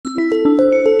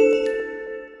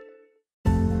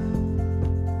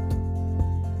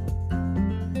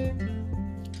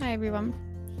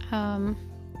everyone.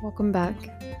 Welcome back.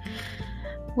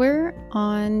 We're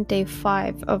on day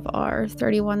 5 of our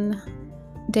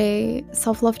 31-day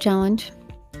self-love challenge.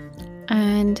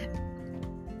 And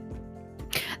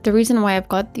the reason why I've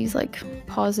got these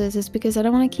pauses is because I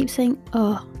don't want to keep saying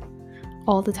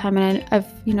all the time. And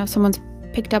I've someone's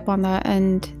picked up on that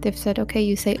and they've said, okay,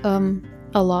 you say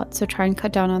a lot, so try and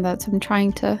cut down on that. So I'm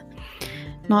trying to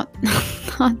not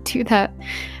do that,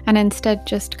 and instead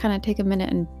just kind of take a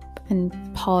minute and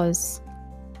pause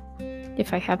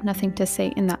if I have nothing to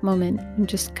say in that moment, and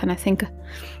just kind of think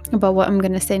about what I'm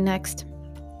going to say next.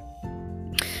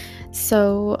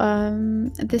 So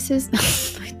this is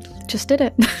I just did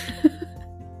it.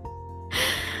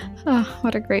 Oh,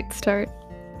 what a great start.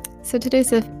 So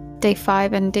today's day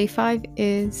 5, and day 5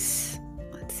 is,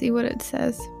 let's see what it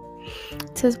says.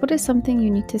 It says, what is something you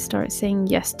need to start saying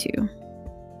yes to?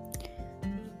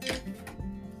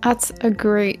 That's a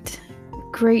great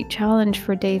challenge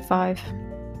for day 5.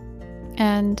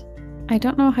 And I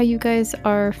don't know how you guys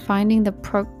are finding the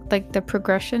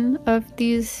progression of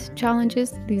these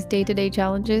challenges, these day-to-day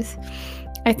challenges.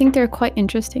 I think they're quite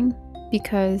interesting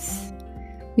because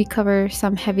we cover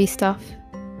some heavy stuff.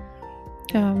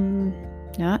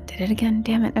 No, did it again.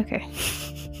 Damn it. Okay.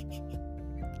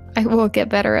 I will get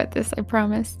better at this, I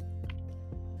promise.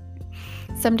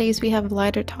 Some days we have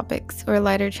lighter topics or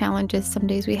lighter challenges. Some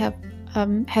days we have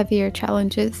heavier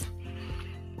challenges.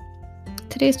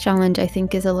 Today's challenge, I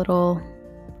think, is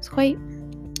it's quite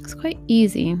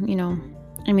easy,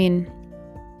 I mean,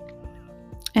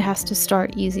 it has to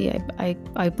start easy,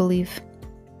 I believe.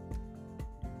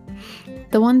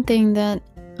 The one thing that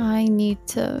I need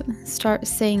to start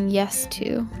saying yes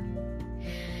to,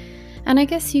 and I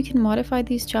guess you can modify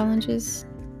these challenges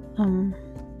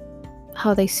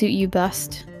how they suit you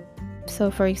best. So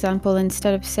for example,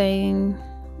 instead of saying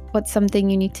what's something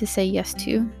you need to say yes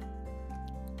to,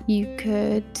 you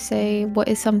could say what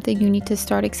is something you need to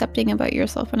start accepting about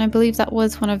yourself. And I believe that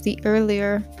was one of the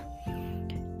earlier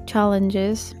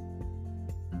challenges.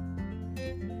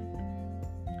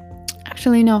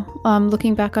 Actually, no,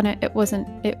 looking back on it, it wasn't.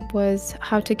 It was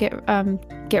how to get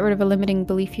rid of a limiting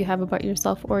belief you have about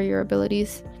yourself or your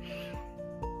abilities.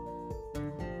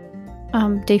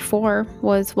 Day 4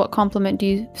 was what compliment do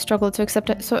you struggle to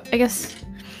accept? So I guess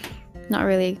not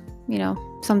really,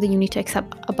 something you need to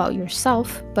accept about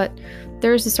yourself, but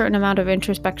there is a certain amount of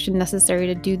introspection necessary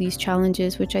to do these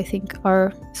challenges, which I think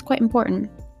is quite important.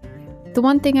 The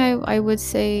one thing I would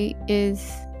say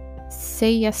is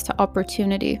say yes to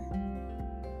opportunity.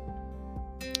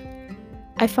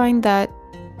 I find that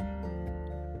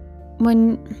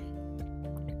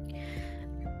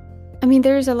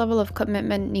there's a level of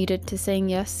commitment needed to saying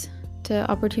yes to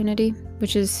opportunity,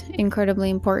 which is incredibly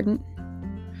important.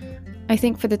 I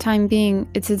think for the time being,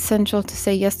 it's essential to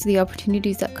say yes to the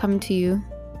opportunities that come to you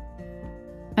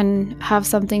and have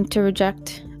something to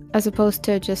reject, as opposed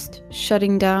to just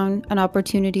shutting down an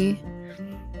opportunity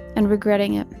and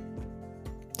regretting it.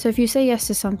 So if you say yes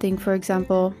to something, for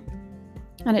example,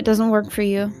 and it doesn't work for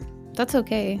you, that's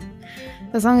okay.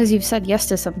 As long as you've said yes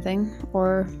to something,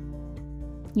 or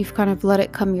you've kind of let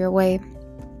it come your way.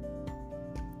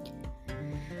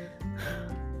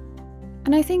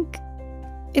 And I think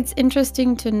it's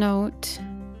interesting to note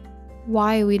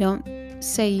why we don't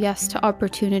say yes to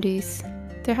opportunities.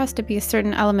 There has to be a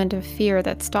certain element of fear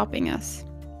that's stopping us.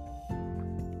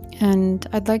 And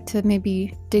I'd like to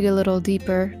maybe dig a little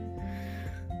deeper,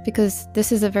 because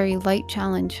this is a very light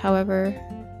challenge. However,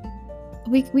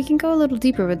 we can go a little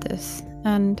deeper with this,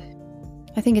 and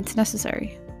I think it's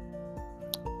necessary.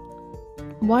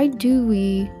 Why do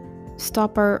we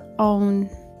stop our own,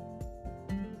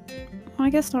 well, I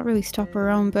guess not really stop our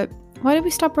own, but why do we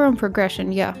stop our own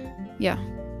progression? Yeah,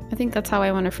 I think that's how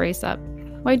I want to phrase that.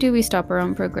 Why do we stop our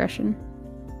own progression?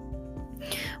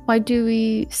 Why do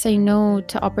we say no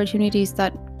to opportunities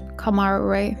that come our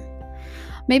way?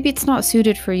 Maybe it's not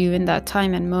suited for you in that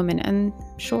time and moment, and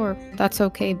sure, that's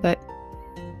okay, but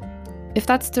if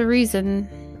that's the reason,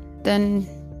 then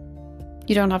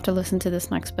you don't have to listen to this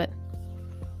next bit.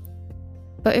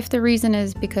 But if the reason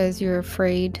is because you're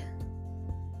afraid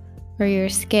or you're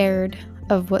scared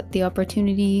of what the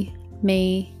opportunity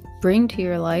may bring to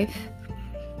your life,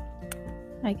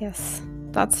 I guess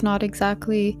that's not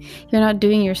exactly, you're not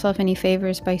doing yourself any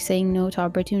favors by saying no to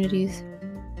opportunities.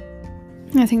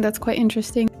 I think that's quite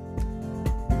interesting.